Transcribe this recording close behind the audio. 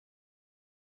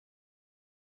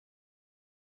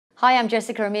Hi, I'm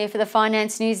Jessica Amir for the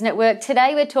Finance News Network.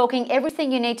 Today we're talking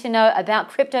everything you need to know about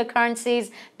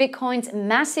cryptocurrencies, Bitcoin's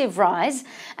massive rise,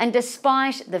 and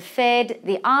despite the Fed,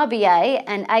 the RBA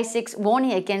and ASIC's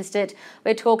warning against it,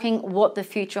 we're talking what the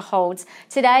future holds.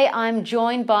 Today I'm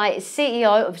joined by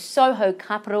CEO of Soho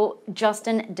Capital,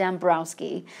 Justin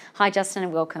Dombrowski. Hi Justin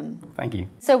and welcome. Thank you.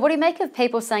 So what do you make of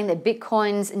people saying that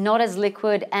Bitcoin's not as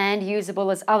liquid and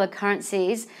usable as other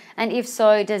currencies? And if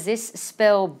so, does this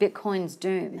spell Bitcoin's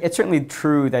doom? It's certainly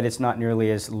true that it's not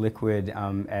nearly as liquid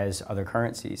as other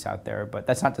currencies out there, but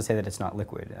that's not to say that it's not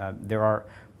liquid. There are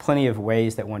plenty of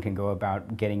ways that one can go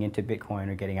about getting into Bitcoin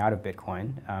or getting out of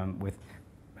Bitcoin with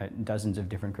dozens of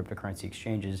different cryptocurrency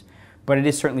exchanges. But it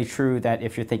is certainly true that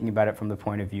if you're thinking about it from the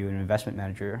point of view of an investment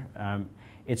manager,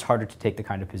 it's harder to take the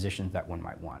kind of positions that one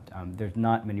might want. There's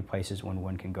not many places when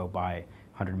one can go buy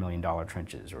 $100 million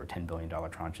trenches or $10 billion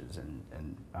tranches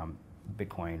and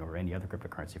Bitcoin or any other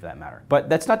cryptocurrency for that matter. But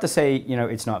that's not to say,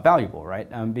 it's not valuable,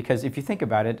 right? Because if you think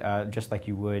about it, just like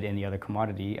you would any other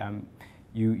commodity,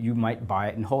 you might buy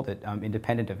it and hold it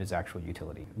independent of its actual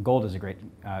utility. Gold is a great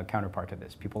counterpart to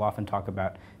this. People often talk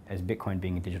about as Bitcoin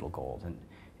being a digital gold. And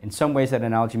in some ways that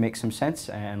analogy makes some sense,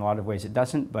 and in a lot of ways it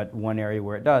doesn't, but one area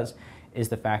where it does is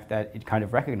the fact that it kind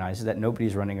of recognizes that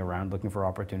nobody's running around looking for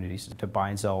opportunities to buy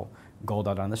and sell gold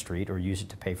out on the street or use it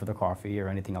to pay for the coffee or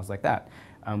anything else like that.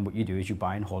 What you do is you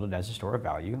buy and hold it as a store of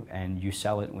value, and you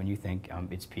sell it when you think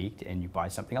it's peaked, and you buy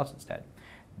something else instead.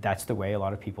 That's the way a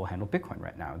lot of people handle Bitcoin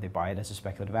right now. They buy it as a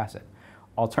speculative asset.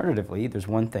 Alternatively, there's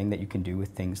one thing that you can do with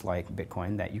things like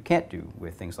Bitcoin that you can't do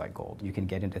with things like gold. You can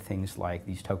get into things like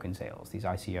these token sales, these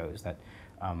ICOs that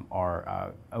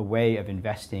are a way of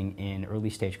investing in early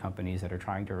stage companies that are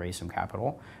trying to raise some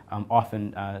capital.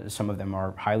 Often some of them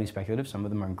are highly speculative, some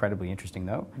of them are incredibly interesting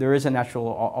though. There is a natural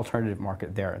alternative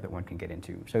market there that one can get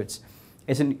into. So it's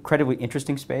an incredibly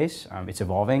interesting space. It's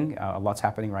evolving. A lot's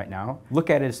happening right now. Look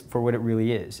at it for what it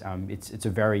really is. It's a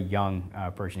very young,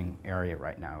 burgeoning area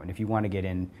right now. And if you want to get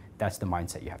in, that's the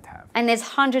mindset you have to have. And there's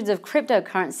hundreds of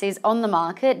cryptocurrencies on the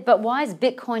market, but why is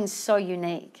Bitcoin so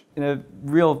unique? In a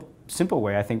real simple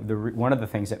way, I think one of the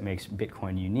things that makes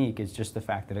Bitcoin unique is just the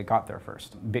fact that it got there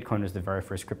first. Bitcoin is the very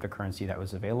first cryptocurrency that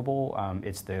was available.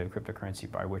 It's the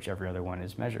cryptocurrency by which every other one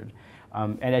is measured.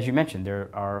 And as you mentioned, there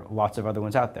are lots of other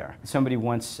ones out there. Somebody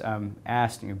once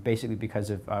asked, basically because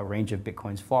of a range of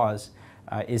Bitcoin's flaws,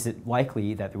 is it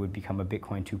likely that there would become a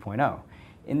Bitcoin 2.0?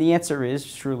 And the answer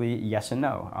is truly yes and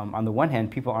no. On the one hand,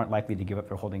 people aren't likely to give up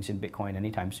their holdings in Bitcoin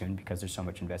anytime soon because there's so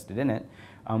much invested in it.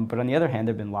 But on the other hand,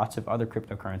 there have been lots of other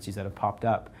cryptocurrencies that have popped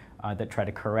up that try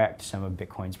to correct some of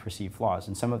Bitcoin's perceived flaws,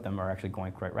 and some of them are actually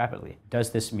going quite rapidly. Does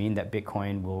this mean that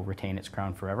Bitcoin will retain its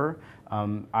crown forever?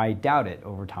 I doubt it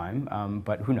over time,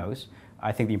 but who knows?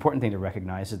 I think the important thing to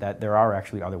recognize is that there are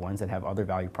actually other ones that have other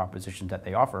value propositions that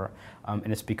they offer,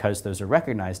 and it's because those are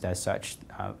recognized as such.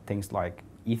 Things like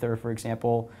Ether, for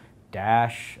example,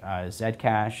 Dash,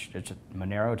 Zcash,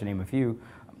 Monero, to name a few,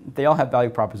 they all have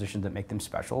value propositions that make them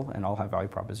special, and all have value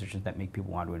propositions that make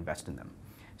people want to invest in them.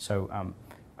 So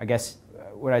I guess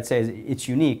what I'd say is it's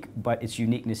unique, but its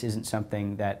uniqueness isn't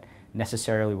something that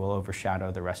necessarily will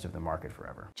overshadow the rest of the market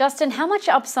forever. Justin, how much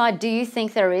upside do you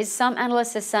think there is? Some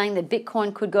analysts are saying that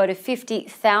Bitcoin could go to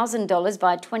 $50,000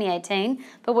 by 2018,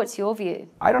 but what's your view?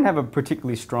 I don't have a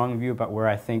particularly strong view about where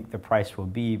I think the price will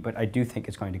be, but I do think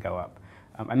it's going to go up.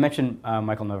 I mentioned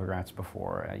Michael Novogratz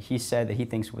before. He said that he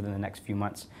thinks within the next few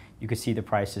months you could see the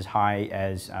price as high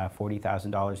as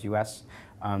 $40,000 US.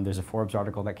 There's a Forbes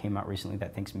article that came out recently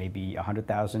that thinks maybe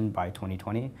 $100,000 by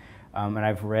 2020. And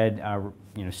I've read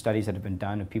studies that have been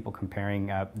done of people comparing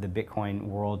the Bitcoin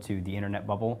world to the internet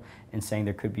bubble and saying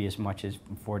there could be as much as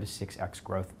 4 to 6x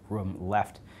growth room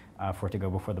left for it to go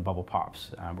before the bubble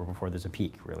pops, or before there's a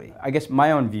peak, really. I guess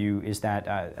my own view is that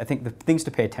I think the things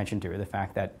to pay attention to are the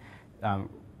fact that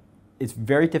it's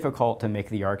very difficult to make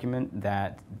the argument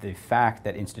that the fact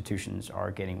that institutions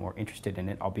are getting more interested in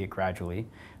it, albeit gradually,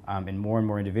 and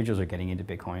more individuals are getting into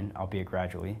Bitcoin, albeit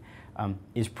gradually,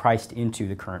 is priced into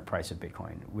the current price of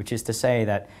Bitcoin, which is to say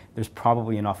that there's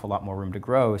probably an awful lot more room to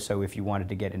grow. So if you wanted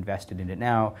to get invested in it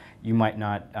now, you might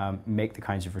not make the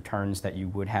kinds of returns that you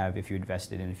would have if you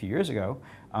invested in it a few years ago,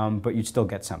 but you'd still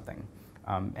get something.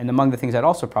 And among the things I'd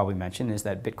also probably mention is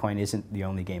that Bitcoin isn't the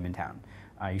only game in town.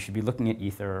 You should be looking at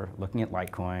Ether, looking at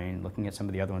Litecoin, looking at some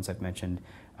of the other ones I've mentioned,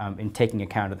 and taking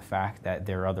account of the fact that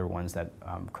there are other ones that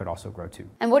could also grow too.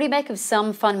 And what do you make of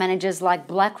some fund managers like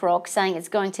BlackRock saying it's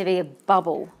going to be a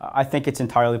bubble? I think it's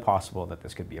entirely possible that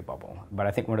this could be a bubble. But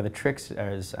I think one of the tricks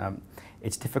is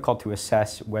it's difficult to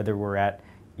assess whether we're at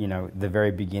the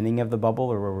very beginning of the bubble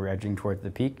or where we're edging towards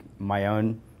the peak. My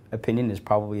own opinion is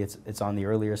probably it's on the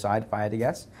earlier side, if I had to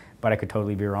guess, but I could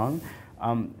totally be wrong.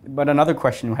 But another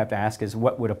question we'll have to ask is,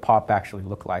 what would a pop actually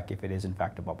look like if it is in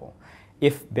fact a bubble?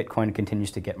 If Bitcoin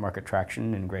continues to get market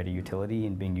traction and greater utility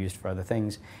and being used for other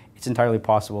things, it's entirely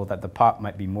possible that the pop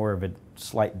might be more of a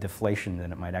slight deflation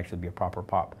than it might actually be a proper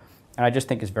pop. And I just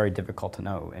think it's very difficult to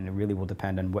know, and it really will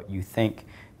depend on what you think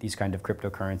these kind of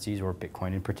cryptocurrencies, or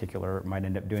Bitcoin in particular, might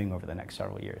end up doing over the next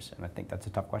several years. And I think that's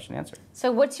a tough question to answer.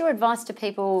 So what's your advice to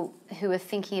people who are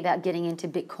thinking about getting into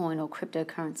Bitcoin or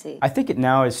cryptocurrency? I think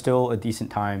now is still a decent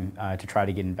time to try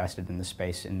to get invested in the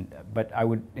space, but I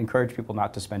would encourage people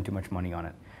not to spend too much money on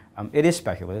it. It is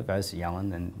speculative, as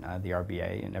Yellen and the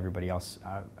RBA and everybody else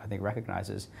I think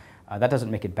recognizes. That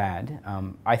doesn't make it bad.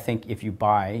 I think if you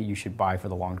buy, you should buy for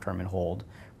the long term and hold,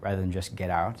 rather than just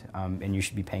get out. And you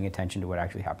should be paying attention to what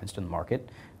actually happens to the market,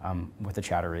 what the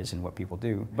chatter is and what people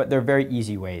do. But there are very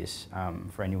easy ways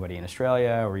for anybody in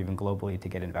Australia or even globally to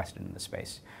get invested in the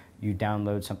space. You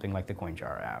download something like the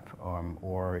CoinJar app,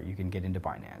 or you can get into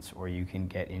Binance, or you can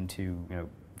get into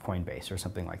Coinbase or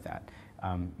something like that.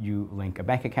 You link a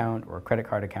bank account or a credit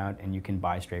card account, and you can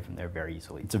buy straight from there very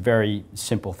easily. It's a very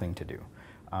simple thing to do.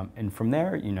 And from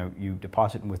there, you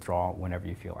deposit and withdraw whenever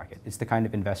you feel like it. It's the kind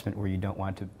of investment where you don't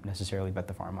want to necessarily bet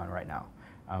the farm on right now.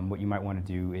 What you might want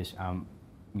to do is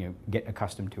get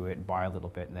accustomed to it, buy a little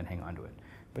bit, and then hang on to it.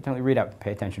 But definitely read out,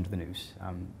 pay attention to the news.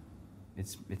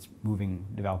 It's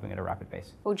developing at a rapid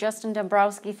pace. Well, Justin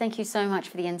Dombrowski, thank you so much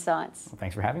for the insights. Well,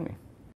 thanks for having me.